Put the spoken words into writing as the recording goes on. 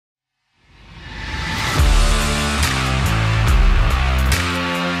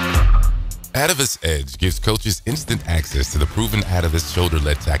Atavus Edge gives coaches instant access to the proven Atavus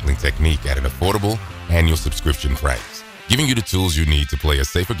shoulder-led tackling technique at an affordable annual subscription price, giving you the tools you need to play a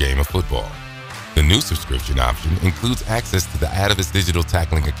safer game of football. The new subscription option includes access to the Atavus Digital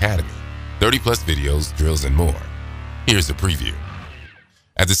Tackling Academy, 30-plus videos, drills, and more. Here's a preview.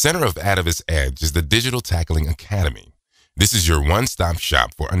 At the center of Atavus Edge is the Digital Tackling Academy. This is your one-stop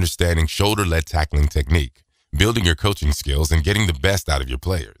shop for understanding shoulder-led tackling technique, building your coaching skills, and getting the best out of your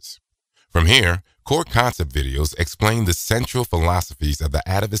players. From here, core concept videos explain the central philosophies of the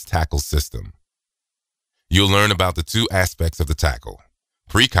Atavus tackle system. You'll learn about the two aspects of the tackle,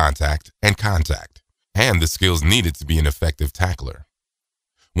 pre-contact and contact, and the skills needed to be an effective tackler.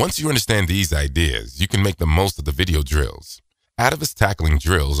 Once you understand these ideas, you can make the most of the video drills. Atavus tackling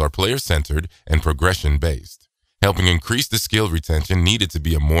drills are player-centered and progression-based, helping increase the skill retention needed to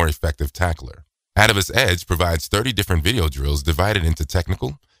be a more effective tackler. Atavus Edge provides 30 different video drills divided into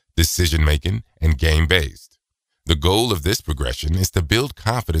technical, decision-making, and game-based. The goal of this progression is to build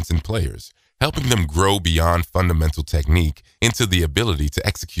confidence in players, helping them grow beyond fundamental technique into the ability to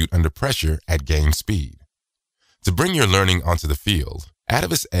execute under pressure at game speed. To bring your learning onto the field,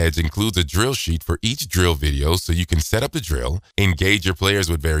 Atavus Edge includes a drill sheet for each drill video so you can set up the drill, engage your players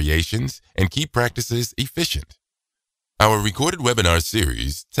with variations, and keep practices efficient. Our recorded webinar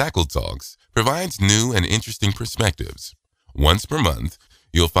series, Tackle Talks, provides new and interesting perspectives. Once per month,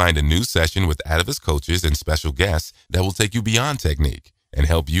 you'll find a new session with Atavus coaches and special guests that will take you beyond technique and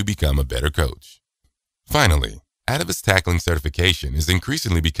help you become a better coach. Finally, Atavus tackling certification is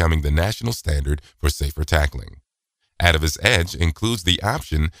increasingly becoming the national standard for safer tackling. Atavus Edge includes the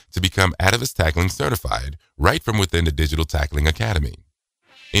option to become Atavus Tackling Certified right from within the Digital Tackling Academy.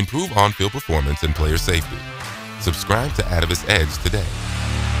 Improve on-field performance and player safety. Subscribe to Atavus Edge today.